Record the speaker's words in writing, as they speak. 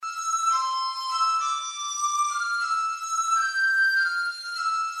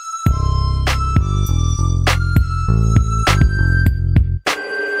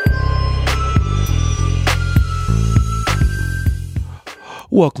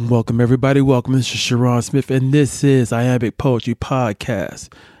Welcome, everybody. Welcome. This is Sharon Smith, and this is Iambic Poetry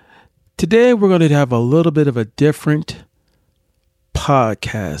Podcast. Today, we're going to have a little bit of a different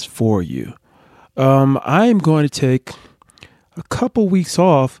podcast for you. I am going to take a couple weeks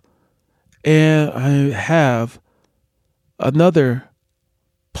off, and I have another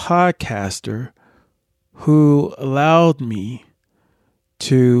podcaster who allowed me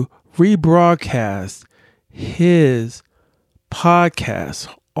to rebroadcast his podcast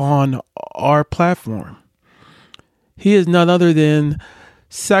on our platform. He is none other than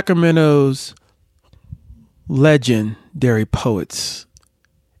Sacramento's legendary poets,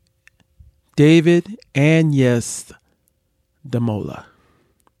 David Agnes Demola.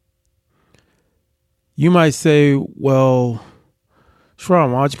 You might say, well,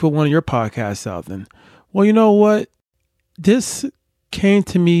 Sharon, why don't you put one of your podcasts out then? Well, you know what? This came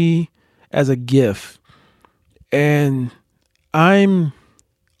to me as a gift, and I'm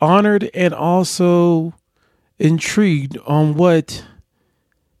honored and also intrigued on what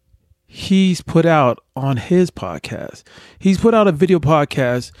he's put out on his podcast. He's put out a video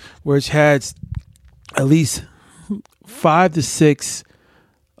podcast which has at least 5 to 6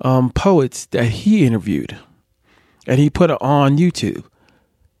 poets that he interviewed, and he put it on YouTube.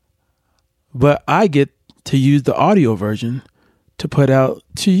 But I get to use the audio version to put out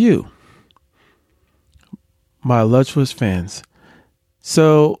to you, my illustrious fans.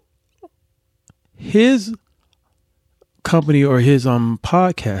 So his company or his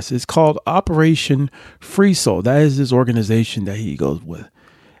podcast is called Operation Free Soul. That is his organization that he goes with.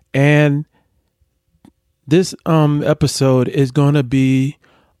 And this episode is going to be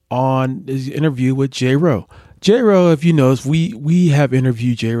on his interview with J. Rowe. J. Rowe, if you notice, we have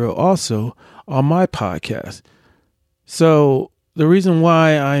interviewed J. Rowe also on my podcast. So the reason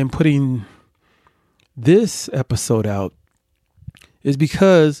why I am putting this episode out is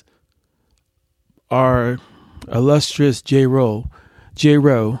because our illustrious J. Rowe,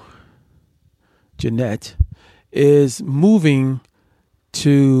 Jeanette, is moving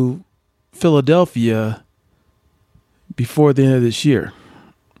to Philadelphia before the end of this year.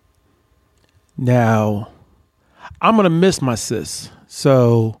 Now, I'm going to miss my sis.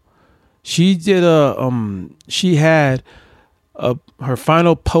 So she did she had her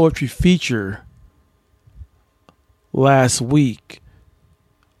final poetry feature last week,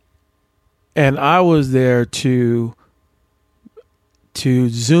 and I was there to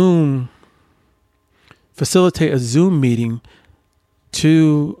facilitate a Zoom meeting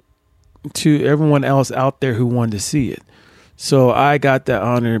to everyone else out there who wanted to see it. So I got that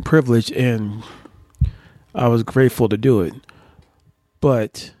honor and privilege, and I was grateful to do it.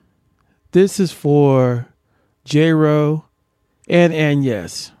 But this is for J. Rowe and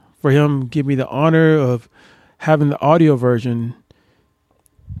Agnes, for him give me the honor of having the audio version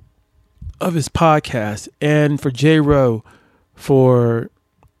of his podcast, and for J. Rowe for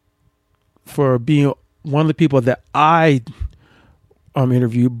being one of the people that I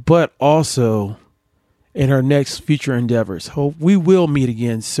interviewed, but also in her next future endeavors. Hope we will meet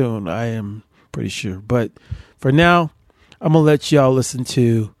again soon, I am pretty sure. But for now, I'm going to let y'all listen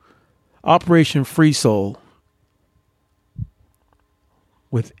to Operation Free Soul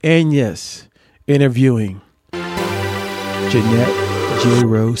with Agnes interviewing Jeanette J.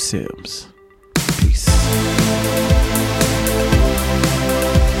 Rowe Sims. Peace.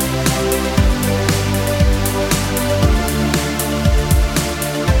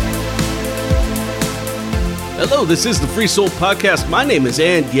 Hello, this is the Free Soul Podcast. My name is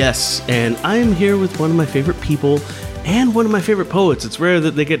Agnes, and I am here with one of my favorite people and one of my favorite poets. It's rare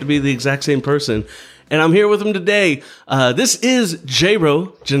that they get to be the exact same person, and I'm here with him today. This is J.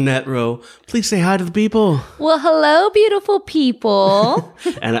 Rowe, Jeanette Rowe. Please say hi to the people. Well, hello, beautiful people.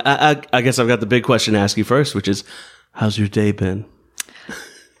 And I guess I've got the big question to ask you first, which is, how's your day been?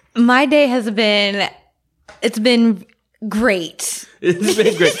 My day has been, it's been great. It's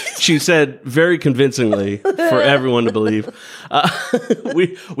been great. She said very convincingly for everyone to believe.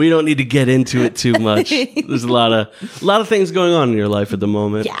 We don't need to get into it too much. There's a lot of things going on in your life at the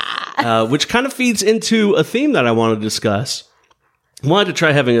moment. Yeah. Which kind of feeds into a theme that I want to discuss. I wanted to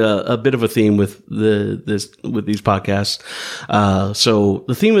try having a bit of a theme with these podcasts. So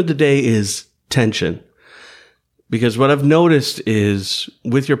the theme of today is tension. Because what I've noticed is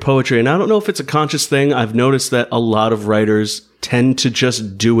with your poetry, and I don't know if it's a conscious thing, I've noticed that a lot of writers tend to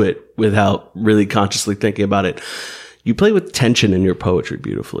just do it without really consciously thinking about it. You play with tension in your poetry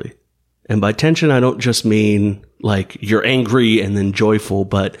beautifully. And by tension, I don't just mean like you're angry and then joyful,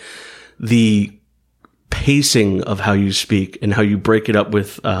 but the pacing of how you speak and how you break it up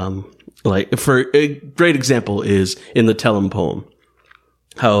with, like for a great example is in the Tellum poem.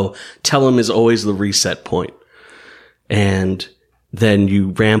 how Tellum is always the reset point. And then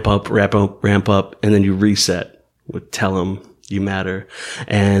you ramp up, and then you reset with Tellum, You Matter.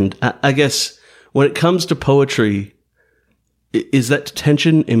 And I guess when it comes to poetry, is that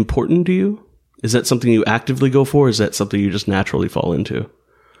tension important to you? Is that something you actively go for? Or is that something you just naturally fall into?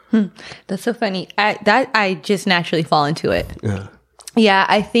 That's so funny. I just naturally fall into it. Yeah,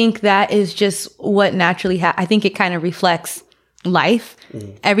 I think that is just what naturally I think it kind of reflects life.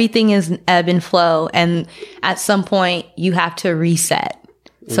 Everything is ebb and flow, and at some point you have to reset.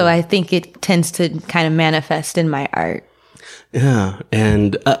 So I think it tends to kind of manifest in my art. Yeah,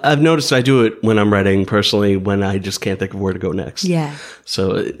 and I've noticed I do it when I'm writing personally, when I just can't think of where to go next. Yeah.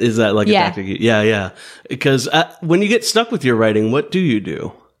 So is that like a tactic? Yeah. Because when you get stuck with your writing, what do you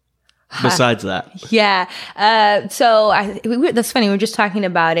do besides that? Yeah. So that's funny. We were just talking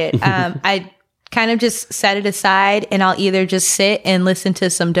about it. I kind of just set it aside, and I'll either just sit and listen to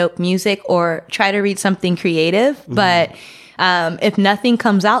some dope music or try to read something creative. But if nothing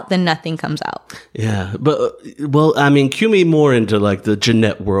comes out, then nothing comes out. Yeah. But, well, I mean, cue me more into like the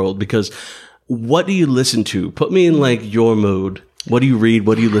Jeanette world, because what do you listen to? Put me in like your mood. What do you read?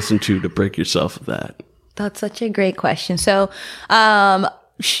 What do you listen to break yourself of that? That's such a great question. So,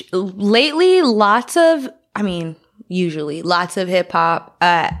 lately, usually lots of hip hop.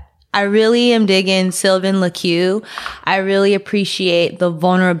 I really am digging Sylvan LaCue. I really appreciate the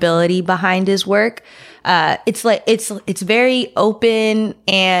vulnerability behind his work. It's very open,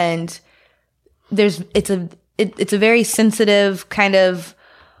 and it's a very sensitive kind of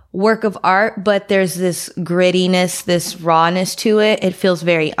work of art, but there's this grittiness, this rawness to it. It feels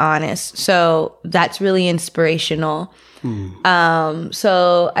very honest. So that's really inspirational.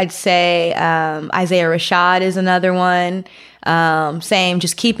 So I'd say Isaiah Rashad is another one. Same,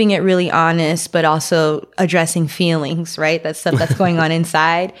 just keeping it really honest, but also addressing feelings, right? That's stuff that's going on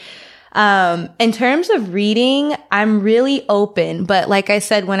inside. In terms of reading, I'm really open, but like I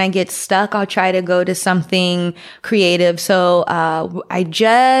said, when I get stuck, I'll try to go to something creative. So, I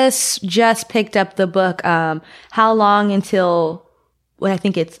just picked up the book, How Long Until, I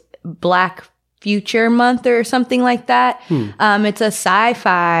think it's Black Future Month or something like that. It's a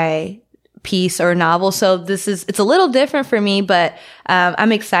sci-fi piece or novel. So it's a little different for me, but,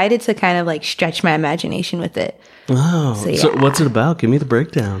 I'm excited to kind of like stretch my imagination with it. Oh, so what's it about? Give me the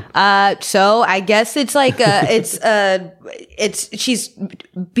breakdown. So I guess it's like she's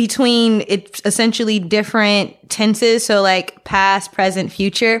between, it's essentially different tenses. So like past, present,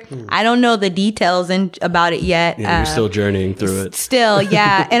 future. I don't know the details about it yet. Yeah, you're still journeying through it. Still,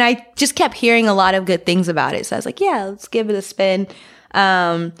 yeah. And I just kept hearing a lot of good things about it. So I was like, yeah, let's give it a spin.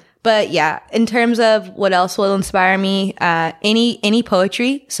 But yeah, in terms of what else will inspire me, any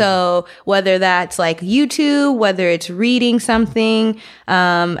poetry. So whether that's like YouTube, whether it's reading something,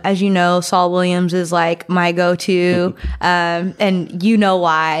 as you know, Saul Williams is like my go-to, and you know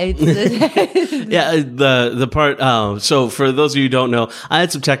why. Yeah, the part, so for those of you who don't know, I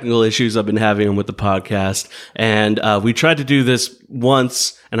had some technical issues I've been having with the podcast, and we tried to do this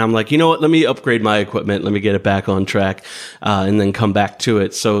once, and I'm like, you know what, let me upgrade my equipment, let me get it back on track, and then come back to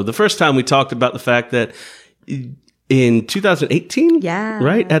it. So the first time we talked about the fact that in 2018,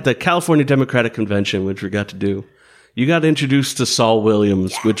 right, at the California Democratic Convention, which we got to do, you got introduced to Saul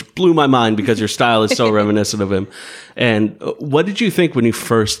Williams, which blew my mind because your style is so reminiscent of him. And what did you think when you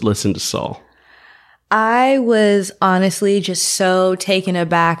first listened to Saul? I was honestly just so taken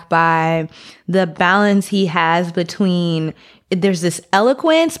aback by the balance he has between, there's this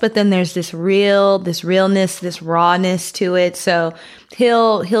eloquence, but then there's this realness, this rawness to it. So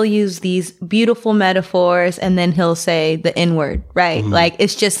he'll use these beautiful metaphors, and then he'll say the N-word, right? Mm-hmm. Like,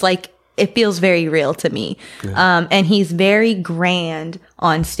 it's just like, it feels very real to me. Yeah. And he's very grand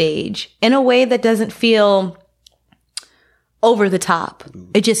on stage in a way that doesn't feel over the top.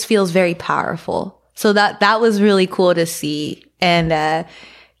 It just feels very powerful. So that was really cool to see. And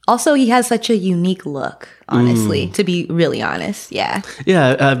also, he has such a unique look, honestly, to be really honest. Yeah.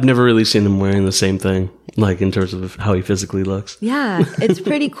 Yeah, I've never really seen him wearing the same thing, like in terms of how he physically looks. Yeah, it's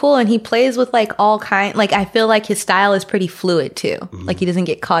pretty cool. And he plays with like all kind, like I feel like his style is pretty fluid too. Like he doesn't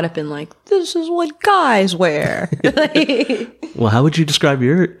get caught up in like, this is what guys wear. Well, how would you describe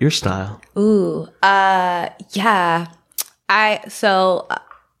your style? Ooh, yeah.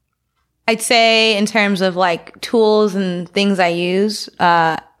 I'd say in terms of like tools and things I use,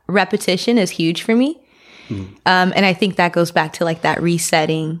 repetition is huge for me. And I think that goes back to like that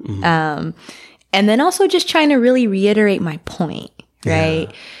resetting. And then also just trying to really reiterate my point, right?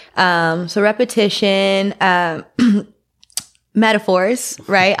 Yeah. So repetition, metaphors,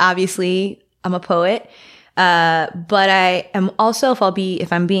 right? Obviously, I'm a poet. But I am also,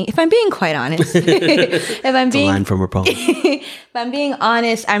 if I'm being quite honest, if I'm It's a line from a poem. if I'm being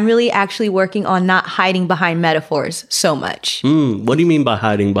honest, I'm really actually working on not hiding behind metaphors so much. What do you mean by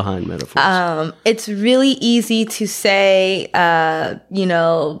hiding behind metaphors? It's really easy to say,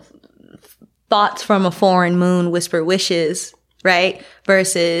 thoughts from a foreign moon whisper wishes, right?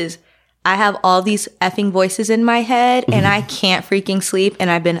 Versus I have all these effing voices in my head and I can't freaking sleep and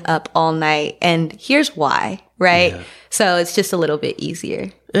I've been up all night and here's why, right? Yeah. So it's just a little bit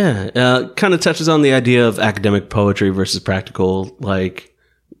easier. Yeah. Kind of touches on the idea of academic poetry versus practical, like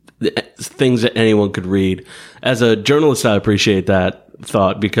things that anyone could read. As a journalist, I appreciate that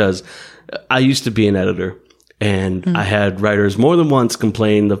thought because I used to be an editor and I had writers more than once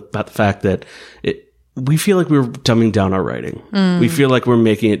complain about the fact that we feel like we're dumbing down our writing. We feel like we're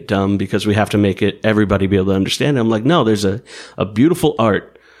making it dumb because we have to make it everybody be able to understand it. I'm like, no, there's a beautiful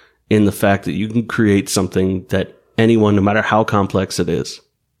art in the fact that you can create something that anyone, no matter how complex it is.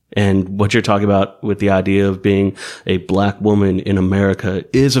 And what you're talking about with the idea of being a Black woman in America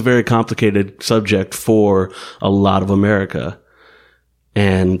is a very complicated subject for a lot of America.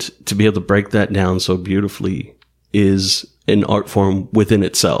 And to be able to break that down so beautifully is an art form within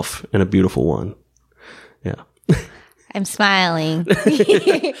itself and a beautiful one. Yeah. I'm smiling. And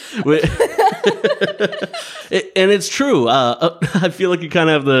it's true. I feel like you kind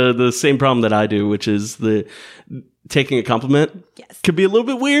of have the same problem that I do, which is the taking a compliment could be a little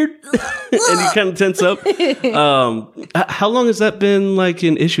bit weird and you kind of tense up. How long has that been like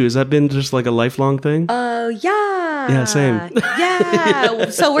an issue? Has that been just like a lifelong thing? Yeah. Yeah, same.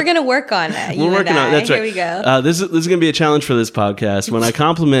 Yeah. So we're going to work on it. We're working on it. That's right. Here we go. This is going to be a challenge for this podcast. When I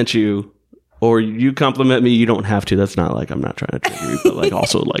compliment you, or you compliment me, you don't have to. That's not like I'm not trying to trigger you, but like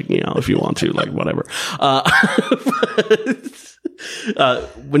also like, if you want to, like whatever.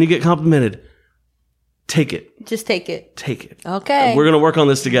 When you get complimented, take it. Just take it. Take it. Okay. We're going to work on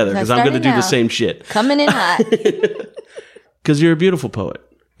this together because I'm going to do the same shit. Coming in hot. Because you're a beautiful poet.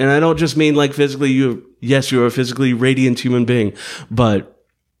 And I don't just mean like physically, you're a physically radiant human being, but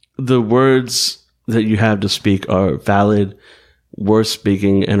the words that you have to speak are valid, worth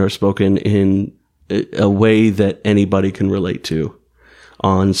speaking, and are spoken in a way that anybody can relate to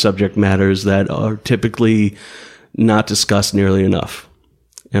on subject matters that are typically not discussed nearly enough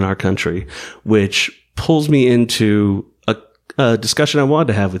in our country, which pulls me into a discussion I wanted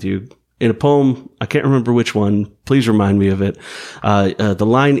to have with you. In a poem, I can't remember which one. Please remind me of it. The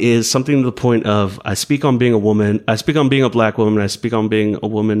line is something to the point of, I speak on being a woman. I speak on being a Black woman. I speak on being a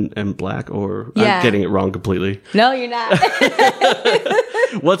woman and Black, or I'm getting it wrong completely. No, you're not.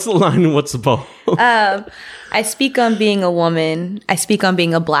 What's the line and what's the poem? I speak on being a woman. I speak on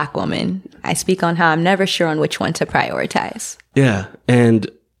being a Black woman. I speak on how I'm never sure on which one to prioritize. Yeah. And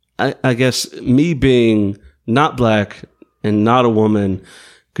I guess me being not Black and not a woman,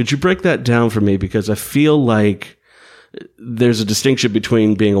 could you break that down for me? Because I feel like there's a distinction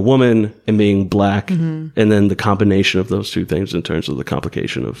between being a woman and being Black, and then the combination of those two things in terms of the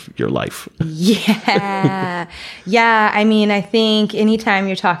complication of your life. Yeah. Yeah. I mean, I think anytime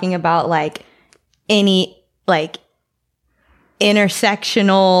you're talking about like any like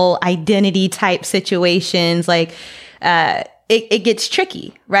intersectional identity type situations, like it gets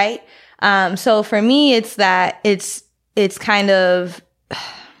tricky, right? So for me, it's that it's kind of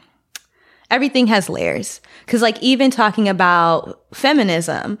everything has layers. Cause like even talking about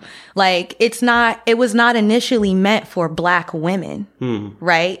feminism, like it was not initially meant for Black women,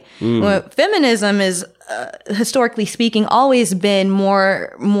 right? Well, feminism is historically speaking always been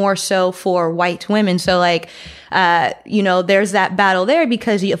more so for white women. So like, there's that battle there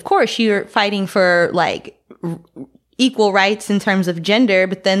because of course you're fighting for like equal rights in terms of gender,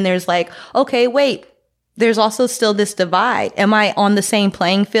 but then there's like, okay, wait, there's also still this divide. Am I on the same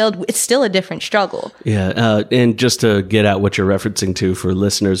playing field? It's still a different struggle. Yeah. And just to get at what you're referencing to for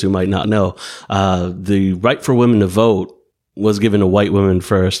listeners who might not know, the right for women to vote was given to white women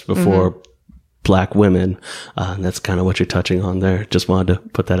first before Black women. And that's kind of what you're touching on there. Just wanted to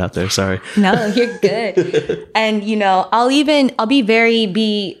put that out there. Sorry. No, you're good. And, I'll be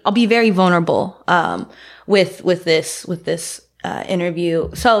very vulnerable, with this interview.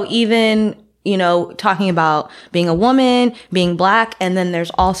 So even, talking about being a woman, being Black, and then there's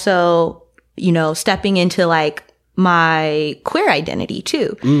also, stepping into like my queer identity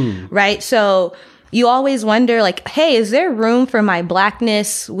too. Right. So you always wonder like, hey, is there room for my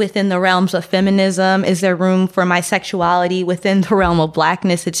Blackness within the realms of feminism? Is there room for my sexuality within the realm of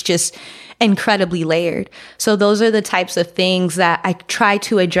Blackness? It's just incredibly layered. So those are the types of things that I try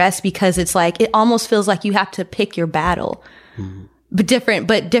to address because it's like, it almost feels like you have to pick your battle. but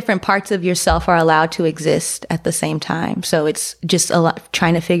different parts of yourself are allowed to exist at the same time. So it's just a lot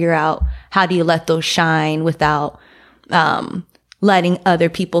trying to figure out how do you let those shine without letting other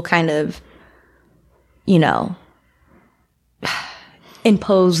people kind of, you know,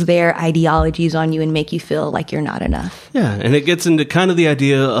 impose their ideologies on you and make you feel like you're not enough. Yeah, and it gets into kind of the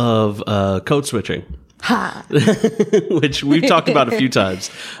idea of code switching. Ha. Which we've talked about a few times,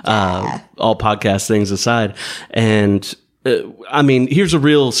 all podcast things aside. And I mean, here's a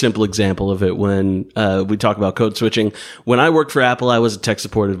real simple example of it when we talk about code switching. When I worked for Apple, I was a tech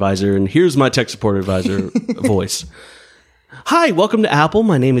support advisor, and here's my tech support advisor voice. Hi, welcome to Apple.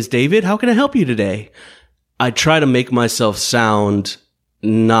 My name is David. How can I help you today? I try to make myself sound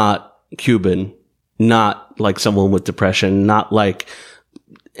not Cuban, not like someone with depression, not like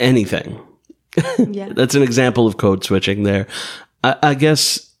anything. Yeah. That's an example of code switching there. I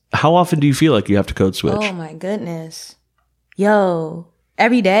guess, how often do you feel like you have to code switch? Oh my goodness. Yo,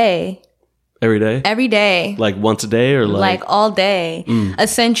 every day. Every day? Every day. Like once a day or Like all day.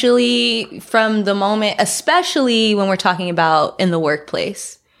 Essentially from the moment, especially when we're talking about in the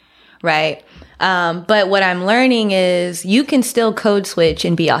workplace, right? But what I'm learning is you can still code switch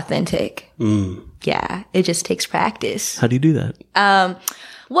and be authentic. Yeah, it just takes practice. How do you do that?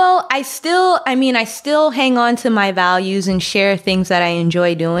 Well, I still hang on to my values and share things that I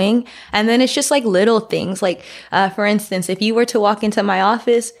enjoy doing. And then it's just like little things. Like, for instance, if you were to walk into my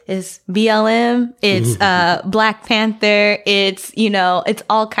office, it's BLM, it's, Black Panther, it's, you know, it's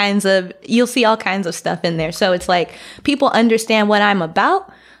all kinds of, you'll see all kinds of stuff in there. So it's like people understand what I'm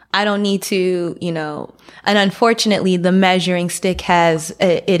about. I don't need to, you know, and unfortunately the measuring stick has,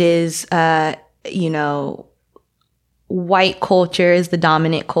 it is, you know, white culture is the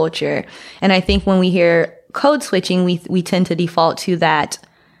dominant culture. And I think when we hear code switching, we tend to default to that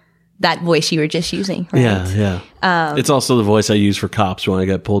voice you were just using. Right? Yeah. It's also the voice I use for cops when I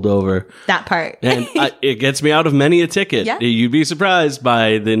get pulled over. That part. And it gets me out of many a ticket. Yeah. You'd be surprised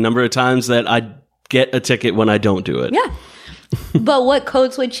by the number of times that I get a ticket when I don't do it. Yeah. But what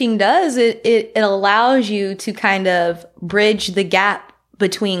code switching does, it allows you to kind of bridge the gap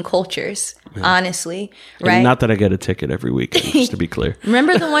between cultures, honestly, right? And not that I get a ticket every weekend, just to be clear.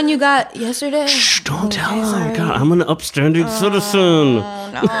 Remember the one you got yesterday? Shh, don't tell him. God, I'm an upstanding citizen.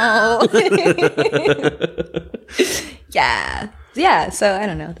 No. Yeah. So I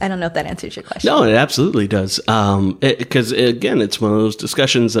don't know. I don't know if that answers your question. No, it absolutely does. Because again, it's one of those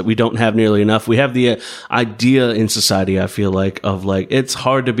discussions that we don't have nearly enough. We have the idea in society, I feel like, of like, it's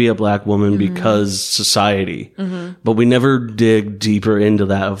hard to be a Black woman because society, but we never dig deeper into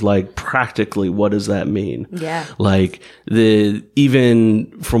that of like, practically, what does that mean? Yeah. Like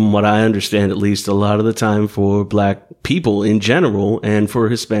even from what I understand, at least a lot of the time for Black people in general and for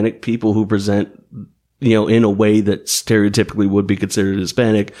Hispanic people who present, you know, in a way that stereotypically would be considered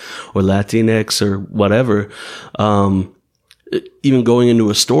Hispanic or Latinx or whatever, even going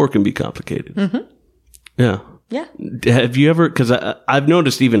into a store can be complicated. Yeah. Yeah. Have you ever, because I've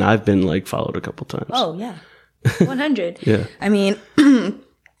noticed even I've been like followed a couple times. Oh, yeah. 100. Yeah. I mean,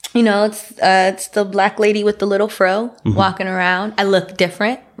 you know, it's the Black lady with the little fro walking around. I look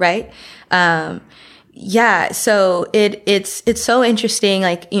different, right? Yeah, so it's so interesting,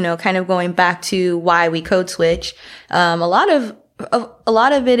 like, you know, kind of going back to why we code switch. A lot of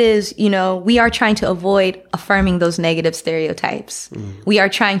it is, you know, we are trying to avoid affirming those negative stereotypes. We are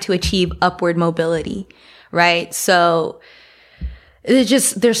trying to achieve upward mobility, right? So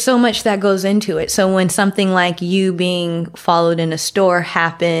there's so much that goes into it. So when something like you being followed in a store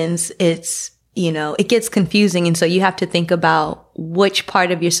happens, it's, you know, it gets confusing. And so you have to think about which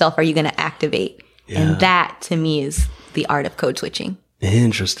part of yourself are you going to activate? Yeah. And that, to me, is the art of code switching.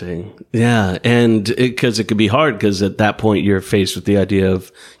 Interesting. Yeah. And because it could be hard because at that point you're faced with the idea of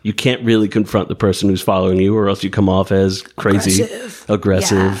you can't really confront the person who's following you or else you come off as crazy,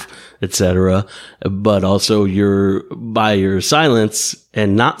 aggressive, etc. But also you're, by your silence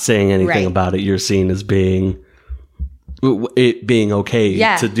and not saying anything about it, you're seen as being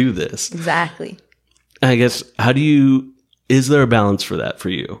okay to do this. Exactly. I guess, is there a balance for that for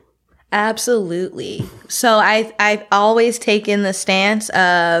you? Absolutely. So I've always taken the stance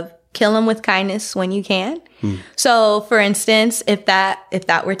of kill them with kindness when you can. So for instance, if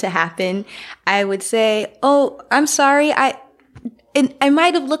that were to happen, I would say, "Oh, I'm sorry. I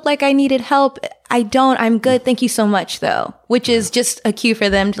might have looked like I needed help. I don't. I'm good. Thank you so much though." Which is just a cue for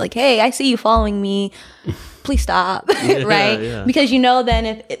them to like, "Hey, I see you following me. Please stop." Right? Yeah. Because you know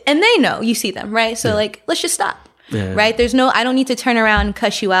then and they know, you see them, right? So like, let's just stop. Yeah. Right? I don't need to turn around and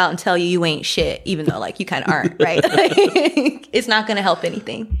cuss you out and tell you ain't shit, even though like you kind of aren't, right? It's not going to help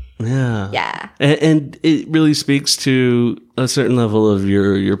anything. Yeah. Yeah. And it really speaks to a certain level of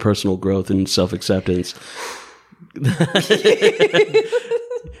your personal growth and self-acceptance.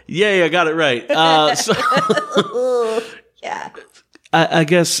 Yay, I got it right. Yeah. I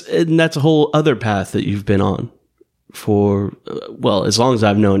guess and that's a whole other path that you've been on for, well, as long as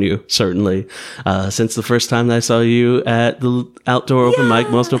I've known you, certainly. Since the first time that I saw you at the outdoor open mic,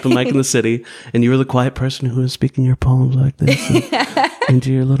 most open mic in the city, and you were the quiet person who was speaking your poems like this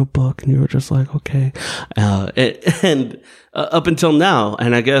into your little book, and you were just like, okay. And up until now,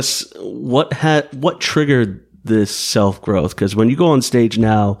 and I guess what triggered this self-growth? Because when you go on stage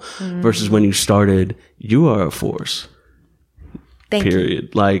now versus when you started, you are a force. Thank period. You.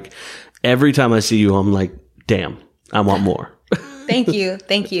 Like, every time I see you, I'm like, damn, I want more. Thank you.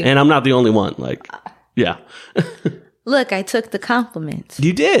 Thank you. And I'm not the only one. Like, yeah. Look, I took the compliments.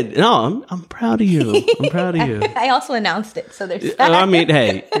 You did. No, I'm proud of you. I'm proud of you. I also announced it, so there's that. I mean,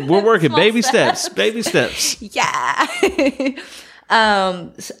 hey, we're working baby steps. Baby steps. Yeah.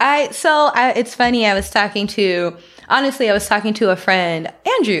 It's funny. I was talking to a friend,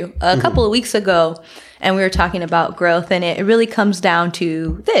 Andrew, a couple of weeks ago, and we were talking about growth, and it really comes down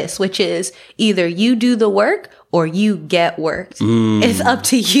to this, which is either you do the work or you get worked. It's up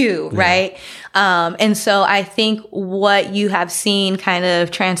to you, right? And so I think what you have seen kind of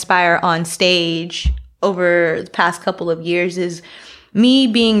transpire on stage over the past couple of years is me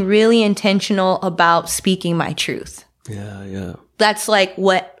being really intentional about speaking my truth. Yeah. That's like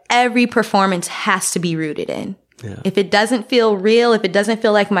what every performance has to be rooted in. Yeah. If it doesn't feel real, if it doesn't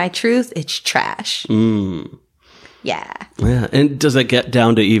feel like my truth, it's trash. Yeah. Yeah. And does that get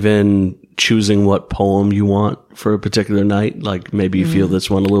down to even choosing what poem you want for a particular night? Like, maybe you feel this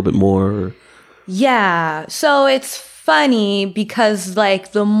one a little bit more? Or... Yeah. So it's funny because,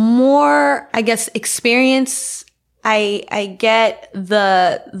 like, the more, I guess, experience I get,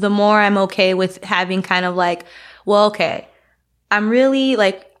 the more I'm okay with having kind of like, well, okay, I'm really,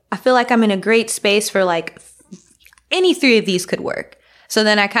 like, I feel like I'm in a great space for, like, any three of these could work. So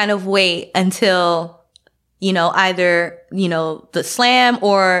then I kind of wait until, either, the slam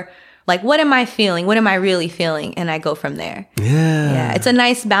or like, what am I feeling? What am I really feeling? And I go from there. Yeah. It's a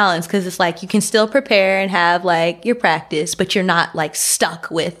nice balance because it's like you can still prepare and have like your practice, but you're not like stuck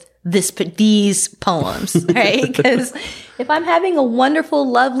with these poems, right? Because if I'm having a wonderful,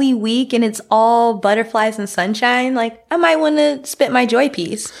 lovely week and it's all butterflies and sunshine, like I might want to spit my joy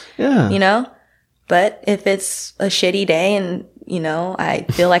piece. Yeah. But if it's a shitty day and, I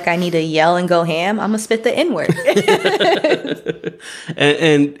feel like I need to yell and go ham, I'm going to spit the N-word.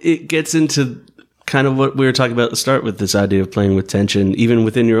 and it gets into kind of what we were talking about at the start with this idea of playing with tension, even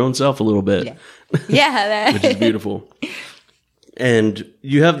within your own self a little bit. Yeah. Which is beautiful. And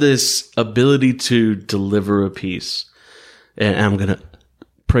you have this ability to deliver a piece. And I'm going to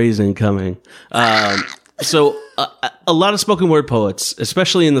praise incoming. So a lot of spoken word poets,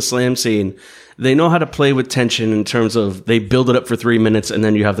 especially in the slam scene, they know how to play with tension in terms of they build it up for 3 minutes and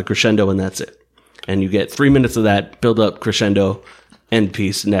then you have the crescendo and that's it. And you get 3 minutes of that, build up, crescendo, end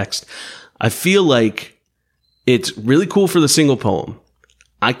piece next. I feel like it's really cool for the single poem.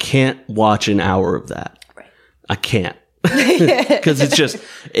 I can't watch an hour of that. Right. I can't. Because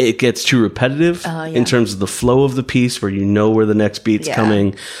it gets too repetitive in terms of the flow of the piece where where the next beat's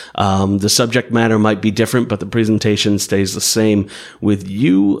coming. The subject matter might be different, but the presentation stays the same. With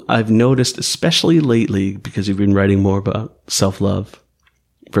you, I've noticed, especially lately, because you've been writing more about self-love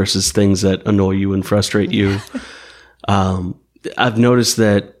versus things that annoy you and frustrate you. I've noticed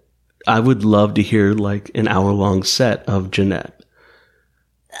that I would love to hear like an hour-long set of Jeanette.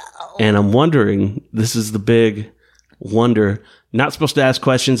 And I'm wondering, this is the big... wonder, not supposed to ask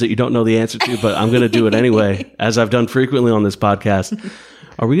questions that you don't know the answer to, but I'm going to do it anyway, as I've done frequently on this podcast.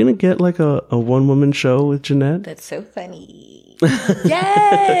 Are we going to get like a one-woman show with Jeanette? That's so funny.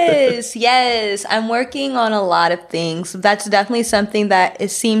 Yes. I'm working on a lot of things. That's definitely something that it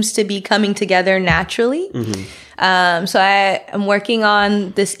seems to be coming together naturally. So I am working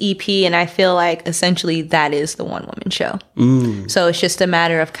on this EP, and I feel like essentially that is the one-woman show. So it's just a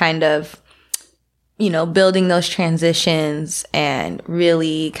matter of kind of building those transitions and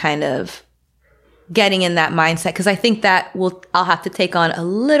really kind of getting in that mindset. Cause I think that I'll have to take on a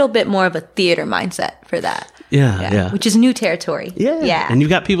little bit more of a theater mindset for that. Yeah. Which is new territory. Yeah. And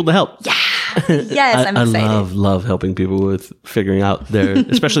you've got people to help. Yeah. Yes, I'm excited. I love helping people with figuring out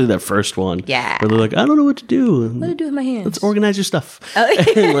especially their first one. Yeah. Where they're like, I don't know what to do. What to do with my hands? Let's organize your stuff.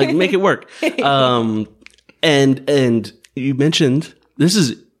 And like make it work. And you mentioned, this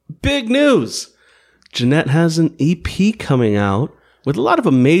is big news. Jeanette has an EP coming out with a lot of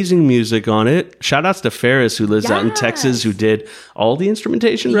amazing music on it. Shout outs to Ferris, who lives out in Texas, who did all the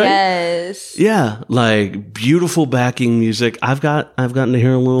instrumentation, right? Yes. Yeah, like beautiful backing music. I've gotten to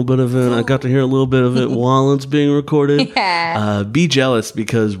hear a little bit of it. I got to hear a little bit of it while it's being recorded. Yeah. Be jealous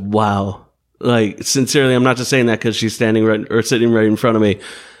because wow. Like sincerely, I'm not just saying that because she's standing right or sitting right in front of me.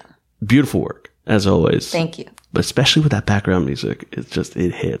 Beautiful work, as always. Thank you. But especially with that background music,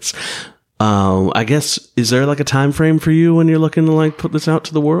 it hits. I guess, is there like a time frame for you when you're looking to like put this out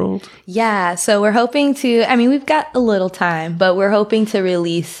to the world? Yeah. So we're hoping to, I mean, we've got a little time, but we're hoping to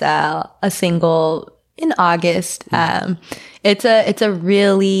release a single in August. It's a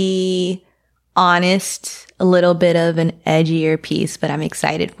really honest, a little bit of an edgier piece, but I'm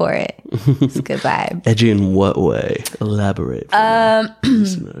excited for it. It's a good vibe. Edgy in what way? Elaborate for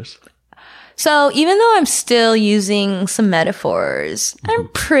listeners. So even though I'm still using some metaphors, I'm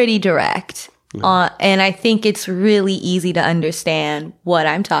pretty direct. And I think it's really easy to understand what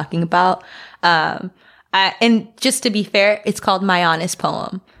I'm talking about. And just to be fair, it's called My Honest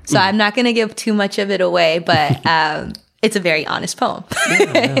Poem. So I'm not going to give too much of it away, but it's a very honest poem.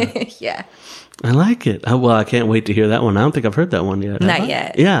 Yeah. I like it. Well, I can't wait to hear that one. I don't think I've heard that one yet. Not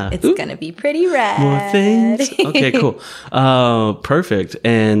yet. Yeah. It's going to be pretty rad. More things? Okay, cool. Perfect.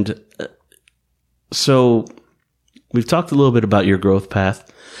 And so we've talked a little bit about your growth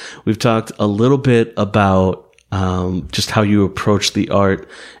path. We've talked a little bit about just how you approach the art.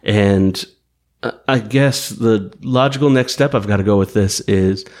 And I guess the logical next step I've got to go with this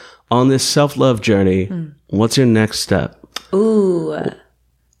is on this self-love journey, what's your next step? Ooh.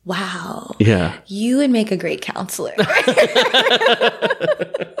 Wow. Yeah. You would make a great counselor.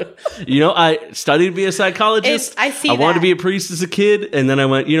 You know, I studied to be a psychologist. I see I wanted that. to be a priest as a kid. And then I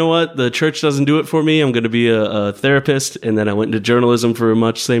went, you know what? The church doesn't do it for me. I'm going to be a therapist. And then I went into journalism for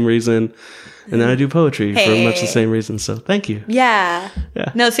much same reason. And then I do poetry for much the same reason. So thank you. Yeah.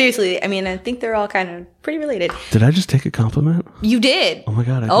 Yeah. No, seriously. I mean, I think they're all kind of pretty related. Did I just take a compliment? You did. Oh my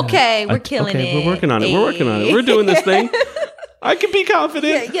God. I did. Okay, we're killing it. We're working on it. We're working on it. We're doing this thing. I can be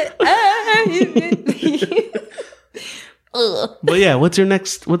confident. Yeah. Ugh. But yeah, what's your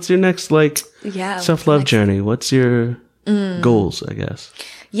next like Yeah. self-love journey? What's your goals, I guess?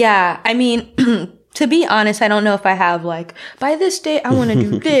 Yeah. I mean, to be honest, I don't know if I have like, by this date, I want to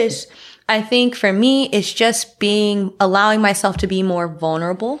do this. I think for me, it's just allowing myself to be more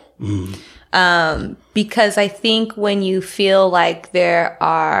vulnerable. Because I think when you feel like there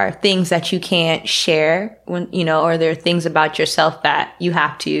are things that you can't share, or there are things about yourself that you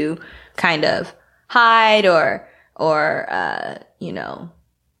have to kind of hide or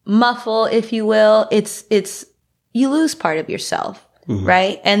muffle, if you will, it's you lose part of yourself,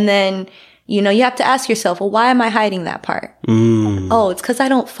 right? And then, you have to ask yourself, well, why am I hiding that part? Oh, it's because I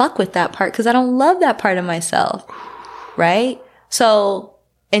don't fuck with that part, because I don't love that part of myself, right? So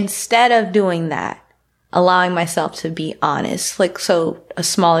instead of doing that, allowing myself to be honest. Like, so a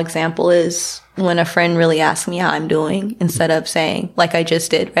small example is when a friend really asks me how I'm doing, instead of saying, like I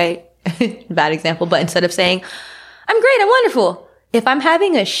just did, right? Bad example, but instead of saying, I'm great, I'm wonderful. If I'm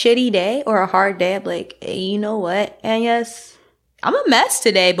having a shitty day or a hard day, I'm like, hey, you know what? And yes, I'm a mess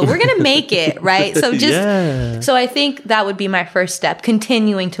today, but we're going to make it, right? So so I think that would be my first step,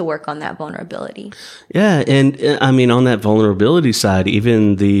 continuing to work on that vulnerability. Yeah. And I mean, on that vulnerability side,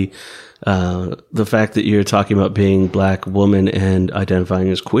 even the fact that you're talking about being Black woman and identifying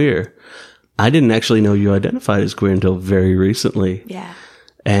as queer, I didn't actually know you identified as queer until very recently. Yeah.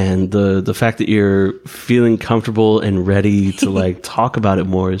 And the fact that you're feeling comfortable and ready to like talk about it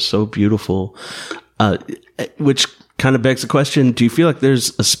more is so beautiful. Which kind of begs the question, do you feel like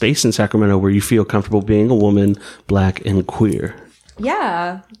there's a space in Sacramento where you feel comfortable being a woman, Black, and queer?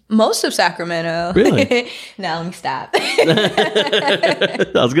 Yeah, most of Sacramento. Really? No, let me stop.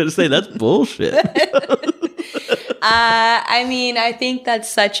 I was going to say, that's bullshit. I mean, I think that's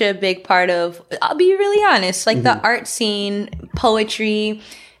such a big part of, I'll be really honest, like the art scene, poetry,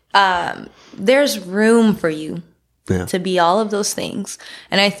 there's room for you to be all of those things.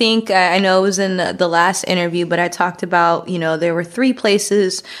 And I think, I know it was in the last interview, but I talked about, there were 3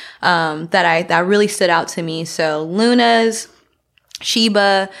 places that really stood out to me. So Luna's,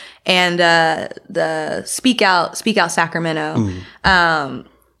 Sheba, and the Speak Out Sacramento.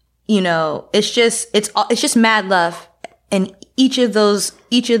 It's just mad love in each of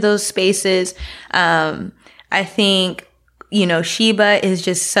those spaces. I think, Sheba is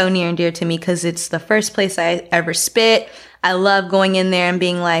just so near and dear to me because it's the first place I ever spit. I love going in there and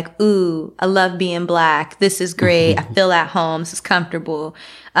being like, ooh, I love being Black. This is great. I feel at home. This is comfortable.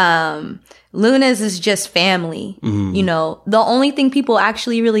 Luna's is just family. You know, the only thing people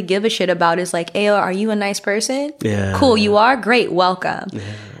actually really give a shit about is like, Ayo, are you a nice person? Yeah. Cool. You are? Great. Welcome. Yeah.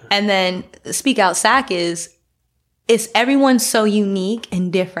 And then Speak Out Sac is everyone's so unique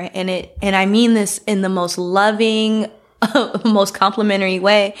and different. And I mean this in the most loving, most complimentary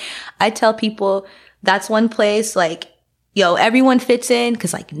way. I tell people that's one place like, yo, everyone fits in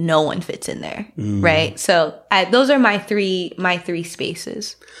because like no one fits in there, right? So those are my three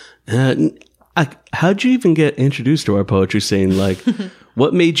spaces. How'd you even get introduced to our poetry scene? Like,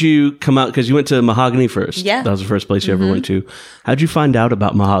 what made you come out? Because you went to Mahogany first. Yeah, that was the first place you ever went to. How'd you find out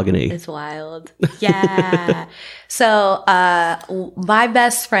about Mahogany? It's wild. Yeah. So my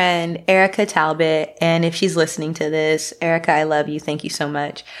best friend Erica Talbot, and if she's listening to this, Erica, I love you. Thank you so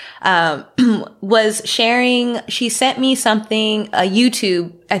much. Was sharing. She sent me something, a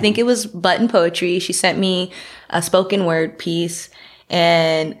YouTube. I think it was Button Poetry. She sent me a spoken word piece,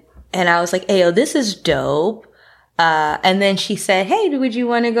 and I was like, "Ayo, this is dope." And then she said, "Hey, would you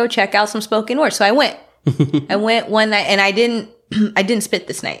want to go check out some spoken word?" So I went. I went one night, and I didn't spit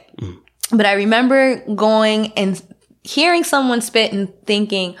this night. But I remember going and hearing someone spit and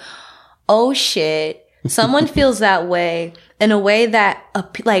thinking, "Oh shit, someone feels that way in a way that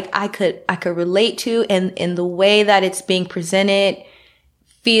like I could relate to, and in the way that it's being presented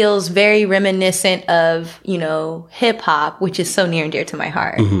feels very reminiscent of, you know, hip hop, which is so near and dear to my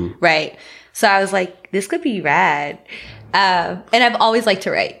heart, right?" So I was like, "This could be rad," and I've always liked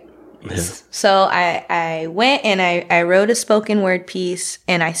to write. Yeah. So I went and I wrote a spoken word piece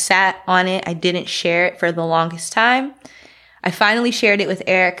and I sat on it. I didn't share it for the longest time. I finally shared it with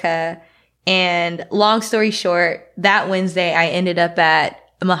Erica, and long story short, that Wednesday I ended up at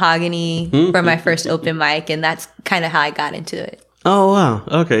Mahogany for my first open mic, and that's kind of how I got into it. Oh, wow.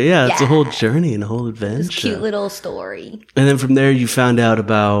 Okay. Yeah. It's a whole journey and a whole adventure. It's a cute little story. And then from there, you found out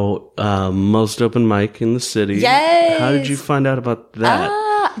about Most Open Mic in the City. Yes. How did you find out about that?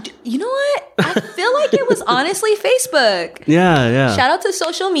 You know what? I feel like it was honestly Facebook. Yeah. Shout out to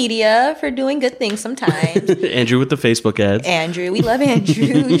social media for doing good things sometimes. Andrew with the Facebook ads. Andrew. We love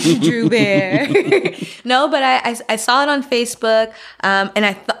Andrew. Drew Bear. No, but I saw it on Facebook.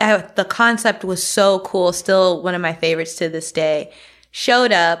 And the concept was so cool. Still one of my favorites to this day.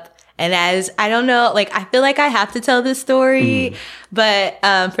 Showed up. And I don't know, like, I feel like I have to tell this story, but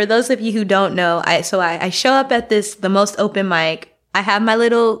for those of you who don't know, I show up at the Most Open Mic. I have my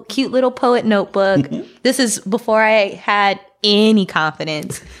cute little poet notebook. This is before I had any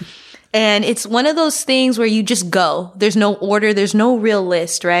confidence. And it's one of those things where you just go. There's no order. There's no real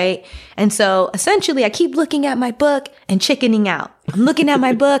list, right? And so essentially I keep looking at my book and chickening out. I'm looking at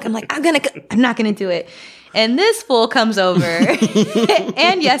my book. I'm like, I'm not going to do it. And this fool comes over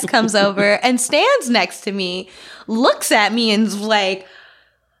and comes over and stands next to me, looks at me and's like,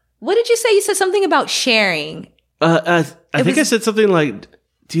 "What did you say? You said something about sharing." I think I said something like,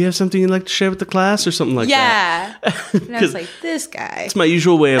 "Do you have something you'd like to share with the class?" or something like that. Yeah. And I was like, this guy. It's my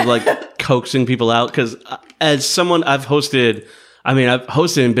usual way of like coaxing people out, because as someone I've hosted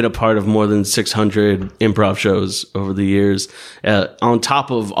and been a part of more than 600 improv shows over the years, on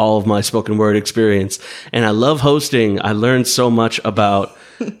top of all of my spoken word experience. And I love hosting. I learned so much about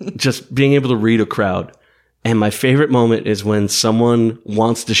just being able to read a crowd. And my favorite moment is when someone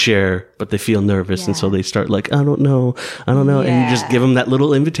wants to share, but they feel nervous. And so they start like, I don't know. Yeah. And you just give them that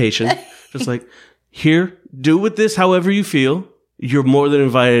little invitation. Just like, here, do with this however you feel. You're more than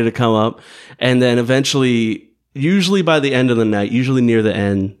invited to come up. And then eventually, usually by the end of the night, usually near the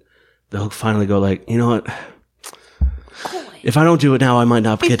end, they'll finally go like, "You know what? If I don't do it now, I might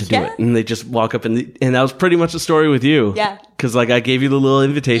not get to do it." And they just walk up and that was pretty much the story with you. Yeah. Cause like I gave you the little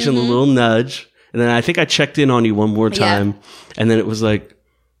invitation, the little nudge. And then I think I checked in on you one more time. And then it was like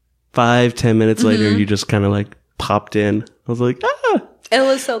 5-10 minutes later, you just kind of like popped in. I was like, ah. It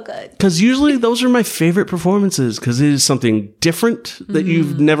was so good. Because usually those are my favorite performances, because it is something different that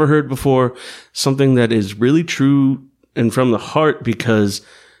you've never heard before. Something that is really true and from the heart, because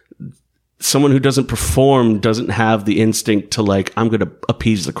someone who doesn't perform doesn't have the instinct to like, I'm going to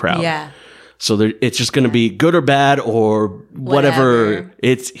appease the crowd. Yeah. So it's just going to be good or bad or whatever.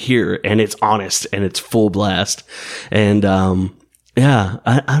 It's here and it's honest and it's full blast. And I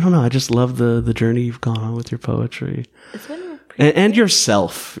don't know. I just love the journey you've gone on with your poetry. It's been and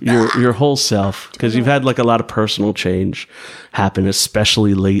yourself, your whole self, because you've had like a lot of personal change happen,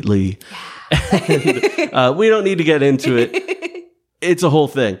 especially lately. And, we don't need to get into it. It's a whole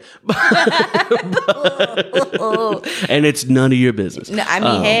thing. And it's none of your business. No, I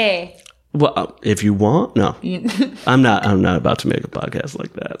mean, hey. Well, if you want, no, I'm not about to make a podcast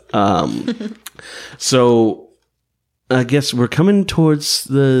like that. So I guess we're coming towards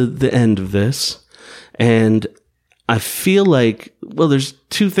the end of this, and I feel like, well, there's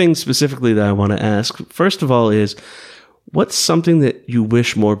two things specifically that I want to ask. First of all is, what's something that you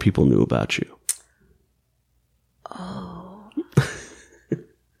wish more people knew about you? Oh.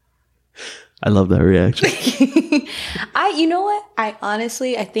 I love that reaction. You know what?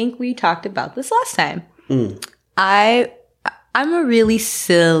 I think we talked about this last time. I'm a really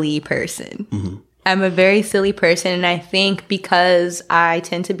silly person. Mm-hmm. I'm a very silly person. And I think because I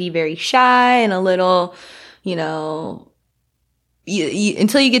tend to be very shy and a little, you know,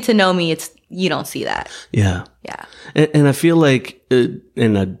 until you get to know me, you don't see that. Yeah. Yeah. And I feel like,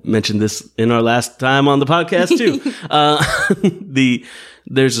 and I mentioned this in our last time on the podcast too,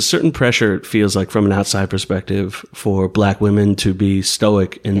 there's a certain pressure, it feels like, from an outside perspective, for Black women to be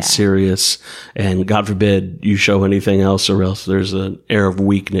stoic and serious, and God forbid you show anything else, or else there's an air of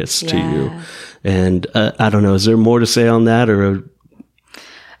weakness to you. And I don't know, is there more to say on that, or?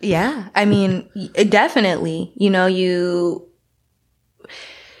 Yeah, I mean, definitely. You know,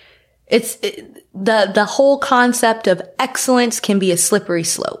 the whole concept of excellence can be a slippery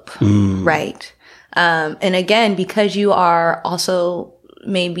slope, right? And again, because you are also,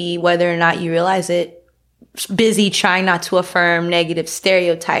 maybe whether or not you realize it, busy trying not to affirm negative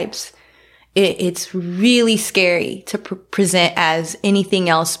stereotypes, it's really scary to present as anything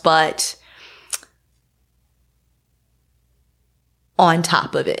else but on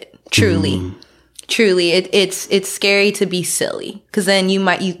top of it. Truly. It's scary to be silly, because then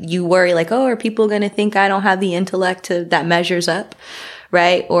you worry like, oh, are people going to think I don't have the intellect that measures up?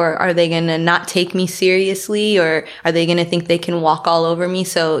 Right? Or are they going to not take me seriously? Or are they going to think they can walk all over me?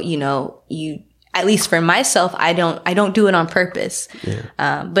 So, you know, at least for myself, I don't do it on purpose.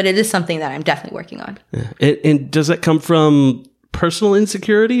 Yeah. But it is something that I'm definitely working on. Yeah. And does that come from personal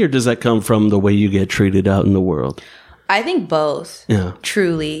insecurity, or does that come from the way you get treated out in the world? I think both. Yeah.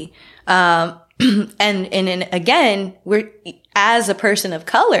 Truly. And again, we're, as a person of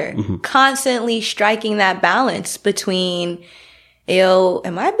color, constantly striking that balance between,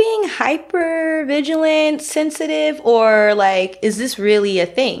 am I being hyper vigilant, sensitive, or like, is this really a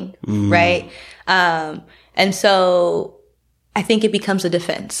thing? Right? And so I think it becomes a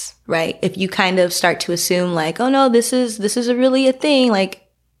defense, right? If you kind of start to assume like, oh no, this is really a thing, like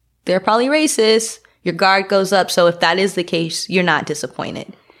they're probably racist, your guard goes up. So if that is the case, you're not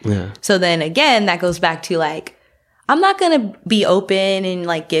disappointed. Yeah. So then again, that goes back to like, I'm not going to be open and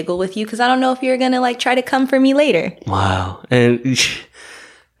like giggle with you because I don't know if you're going to like try to come for me later. Wow. And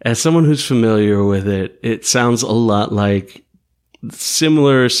as someone who's familiar with it, it sounds a lot like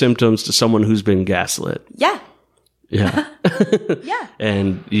similar symptoms to someone who's been gaslit. Yeah. Yeah. Yeah.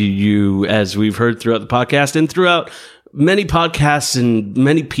 And you, as we've heard throughout the podcast and throughout many podcasts and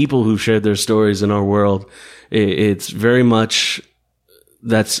many people who've shared their stories in our world, it's very much,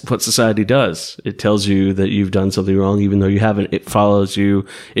 that's what society does. It tells you that you've done something wrong, even though you haven't. It follows you.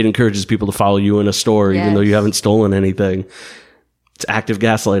 It encourages people to follow you in a store, even though you haven't stolen anything. It's active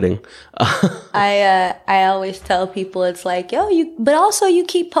gaslighting. I always tell people, it's like, but also you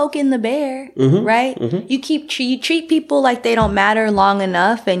keep poking the bear, right? You treat people like they don't matter long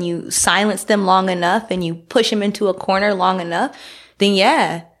enough, and you silence them long enough, and you push them into a corner long enough, then you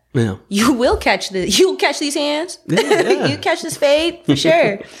will you'll catch these hands. Yeah. You catch this fade for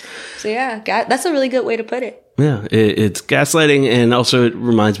sure. So that's a really good way to put it. Yeah, it's gaslighting, and also it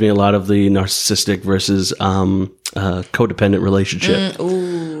reminds me a lot of the narcissistic versus codependent relationship,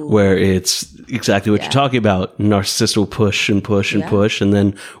 where it's exactly what you're talking about. Narcissist will push and push and push, and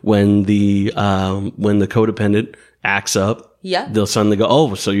then when the codependent acts up, they'll suddenly go,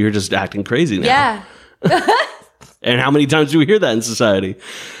 "Oh, so you're just acting crazy now." Yeah. And how many times do we hear that in society?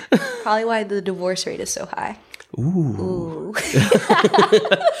 Probably why the divorce rate is so high. Ooh.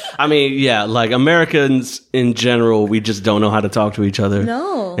 I mean, like Americans in general, we just don't know how to talk to each other.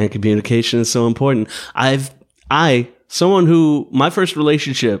 No. And communication is so important. Someone who, my first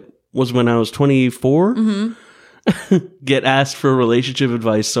relationship was when I was 24. Get asked for relationship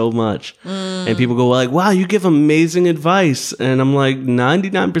advice so much. And people go like, wow, you give amazing advice. And I'm like,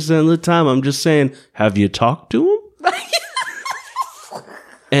 99% of the time, I'm just saying, have you talked to him?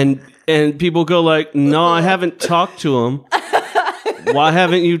 And people go like, no, I haven't talked to him. Why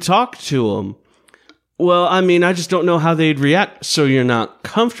haven't you talked to him? Well, I mean, I just don't know how they'd react. So you're not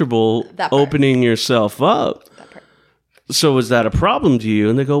comfortable opening yourself up. So is that a problem to you?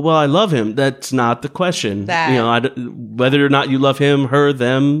 And they go, well, I love him. That's not the question. Whether or not you love him, her,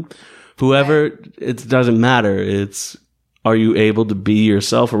 them, whoever, it doesn't matter. It's, are you able to be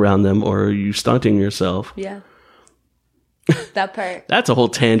yourself around them, or are you stunting yourself? Yeah. That part. That's a whole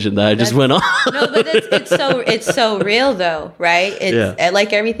tangent that I just went on. No, but it's so real though, right? It's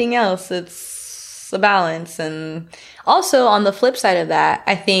like everything else. It's a balance. And also on the flip side of that,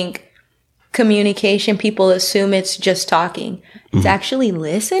 I think communication, people assume it's just talking. It's actually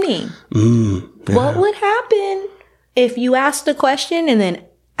listening. What would happen if you asked a question and then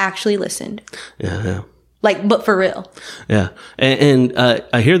actually listened? Yeah. Like, but for real. Yeah. And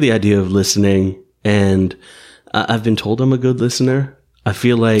I hear the idea of listening, and I've been told I'm a good listener. I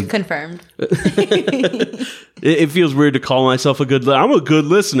feel like... Confirmed. It feels weird to call myself I'm a good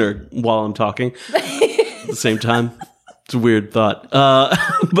listener while I'm talking at the same time. It's a weird thought.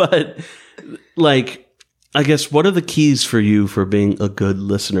 But like, I guess, what are the keys for you for being a good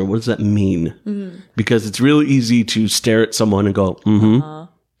listener? What does that mean? Because it's really easy to stare at someone and go,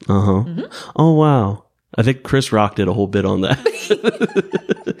 oh, wow. I think Chris Rock did a whole bit on that.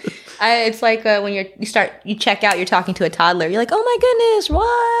 It's like when you check out, you're talking to a toddler. You're like, oh my goodness,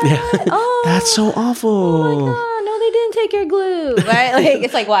 what? Yeah. Oh, that's so awful. Oh my God, no, they didn't take your glue. Right? Like,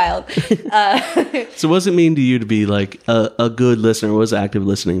 it's like wild. So what does it mean to you to be like a good listener? What does active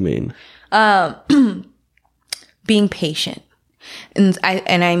listening mean? Being patient. And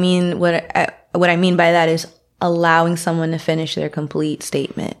I mean, what I mean by that is allowing someone to finish their complete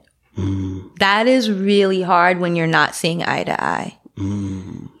statement. That is really hard when you're not seeing eye to eye.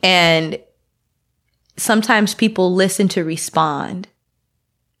 And sometimes people listen to respond.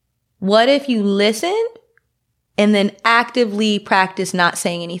 What if you listened and then actively practice not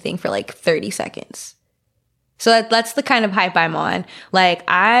saying anything for like 30 seconds? So that's the kind of hype I'm on. Like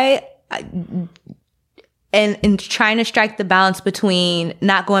and trying to strike the balance between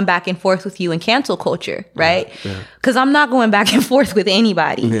not going back and forth with you and cancel culture, right? Because I'm not going back and forth with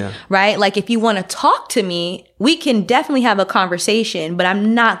anybody, right? Like, if you want to talk to me, we can definitely have a conversation, but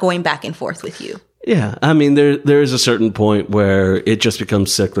I'm not going back and forth with you. Yeah. I mean, there is a certain point where it just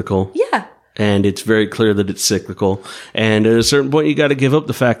becomes cyclical. Yeah. And it's very clear that it's cyclical. And at a certain point, you got to give up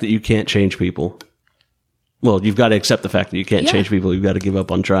the fact that you can't change people. Well, you've got to accept the fact that you can't change people. You've got to give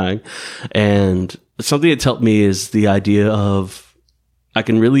up on trying. And something that's helped me is the idea of I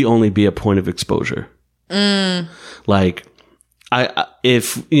can really only be a point of exposure. Like,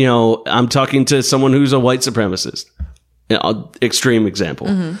 if I'm talking to someone who's a white supremacist, extreme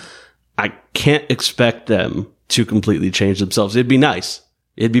example, I can't expect them to completely change themselves. It'd be nice.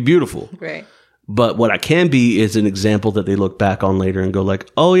 It'd be beautiful. Right. But what I can be is an example that they look back on later and go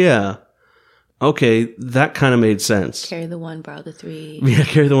like, oh yeah, okay, that kind of made sense. Carry the one, borrow the three. Yeah,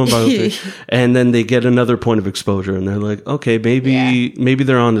 carry the one, borrow the three. And then they get another point of exposure and they're like, okay, maybe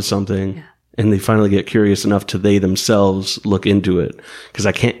they're onto something. Yeah. And they finally get curious enough to they themselves look into it. Because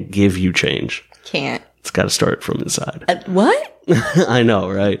I can't give you change. Can't. It's got to start from inside. What? I know,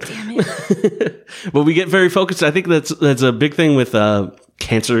 right? Damn it. But we get very focused. I think that's a big thing with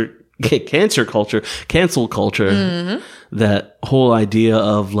cancel culture. That whole idea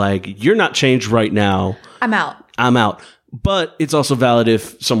of like, you're not changed right now. I'm out. But it's also valid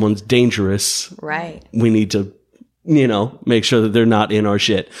if someone's dangerous. Right. We need to, make sure that they're not in our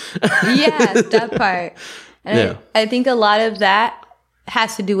shit. Yes, that part. And I think a lot of that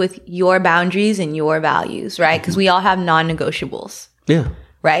has to do with your boundaries and your values, right? Because we all have non-negotiables. Yeah.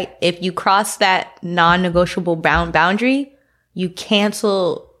 Right? If you cross that non-negotiable boundary, you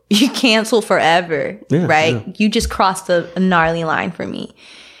cancel forever, right? Yeah. You just crossed a gnarly line for me.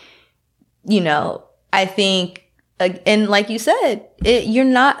 I think, and like you said, you're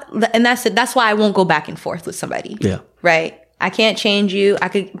not, and that's why I won't go back and forth with somebody. Yeah. Right? I can't change you. I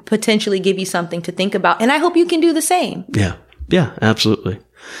could potentially give you something to think about, and I hope you can do the same. Yeah. Yeah, absolutely.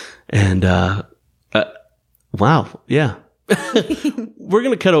 And, wow. Yeah. I'm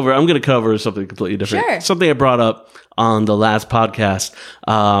going to cut over something completely different. Sure. Something I brought up on the last podcast,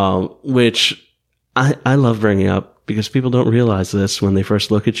 which I love bringing up because people don't realize this when they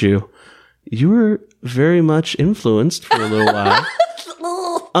first look at you. You were very much influenced for a little while.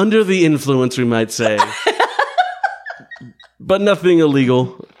 Under the influence, we might say. But nothing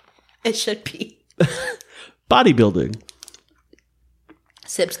illegal. It should be. Bodybuilding.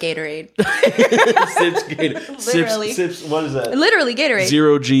 Sips Gatorade. Sips Gatorade. Literally. Sips, what is that? Literally Gatorade.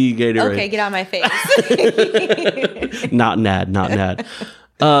 0G Gatorade. Okay, get out of my face. Not NAD.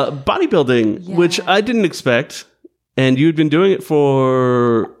 Bodybuilding, which I didn't expect. And you'd been doing it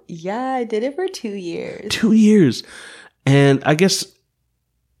for... Yeah, I did it for 2 years. 2 years. And I guess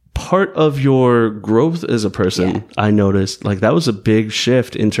part of your growth as a person, I noticed, like, that was a big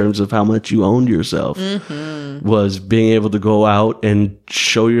shift in terms of how much you owned yourself, was being able to go out and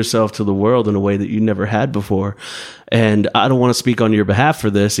show yourself to the world in a way that you never had before. And I don't want to speak on your behalf for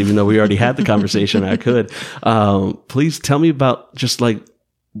this, even though we already had the conversation. I could. Please tell me about just like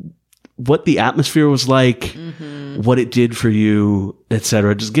what the atmosphere was like, what it did for you,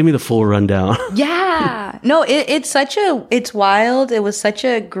 etc. Just give me the full rundown. Yeah. No, it's wild. It was such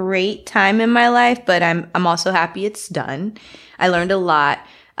a great time in my life, but I'm also happy it's done. I learned a lot.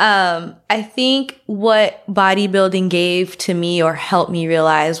 I think what bodybuilding gave to me or helped me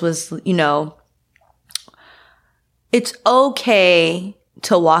realize was, it's okay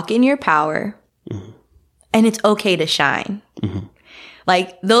to walk in your power, and it's okay to shine.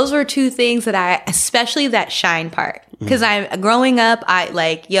 Like, those were two things that especially that shine part. Because growing up,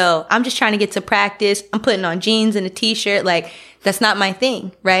 I'm just trying to get to practice. I'm putting on jeans and a t-shirt. Like, that's not my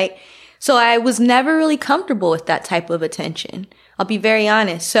thing, right? So I was never really comfortable with that type of attention. I'll be very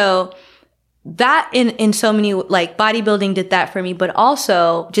honest. So that in so many, like, bodybuilding did that for me. But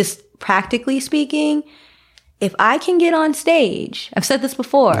also, just practically speaking, if I can get on stage, I've said this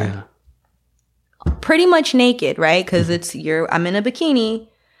before, pretty much naked, right? Because I'm in a bikini,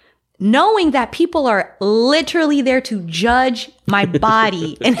 knowing that people are literally there to judge my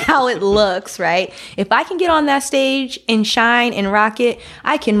body and how it looks, right? If I can get on that stage and shine and rock it,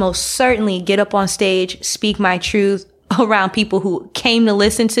 I can most certainly get up on stage, speak my truth around people who came to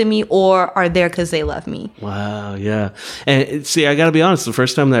listen to me or are there because they love me. Wow, yeah. And see, I got to be honest, the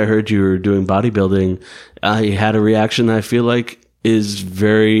first time that I heard you were doing bodybuilding, I had a reaction that I feel like is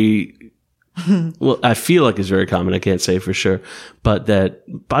very... well, I feel like it's very common. I can't say for sure, but that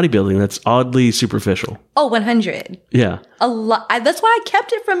bodybuilding, that's oddly superficial. Oh, 100. Yeah. A lot. That's why I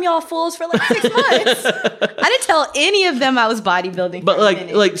kept it from y'all fools for like 6 months. I didn't tell any of them I was bodybuilding. But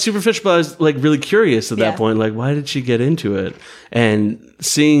like superficial, but I was like really curious at that point. Like, why did she get into it? And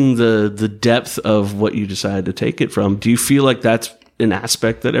seeing the depth of what you decided to take it from, do you feel like that's an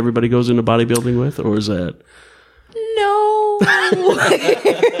aspect that everybody goes into bodybuilding with, or is that... No.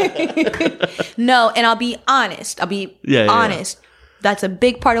 No, and I'll be honest. Honest. That's a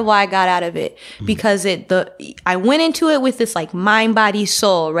big part of why I got out of it, because I went into it with this like mind, body,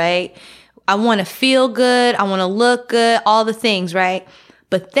 soul, right? I want to feel good. I want to look good, all the things, right?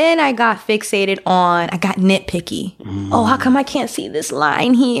 But then I got fixated on, I got nitpicky. Oh, how come I can't see this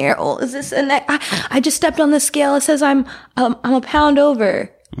line here? Oh, is this and that? I just stepped on the scale. It says I'm a pound over.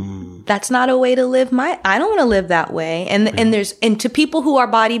 That's not a way to live I don't want to live that way. And to people who are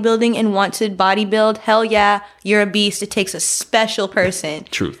bodybuilding and want to bodybuild, hell yeah, you're a beast. It takes a special person.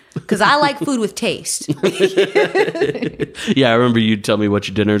 Truth. Because I like food with taste. Yeah, I remember you'd tell me what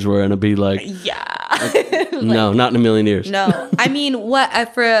your dinners were, and I'd be like, no, not in a million years. No, I mean,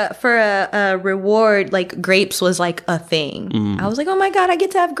 for a reward, like grapes was like a thing. I was like, oh my god, I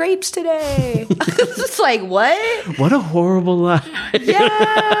get to have grapes today. It's like, what? What a horrible life.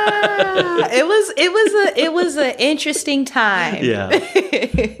 Yeah, it was an interesting time.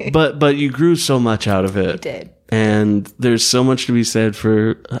 Yeah, but you grew so much out of it. I did. And there's so much to be said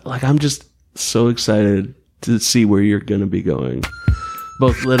for, like, I'm just so excited to see where you're going to be going,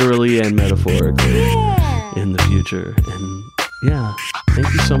 both literally and metaphorically in the future. And yeah, thank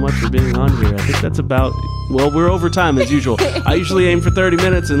you so much for being on here. I think that's about, well, we're over time as usual. I usually aim for 30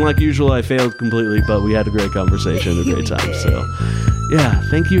 minutes, and like usual, I failed completely, but we had a great conversation, a great time. So yeah,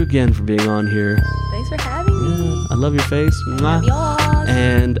 thank you again for being on here. Thanks for having me. I love your face. Love y'all.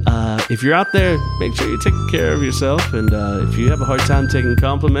 And if you're out there, make sure you're taking care of yourself. And if you have a hard time taking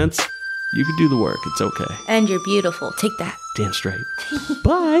compliments, you can do the work. It's okay. And you're beautiful. Take that. Damn straight.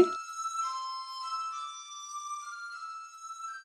 Bye.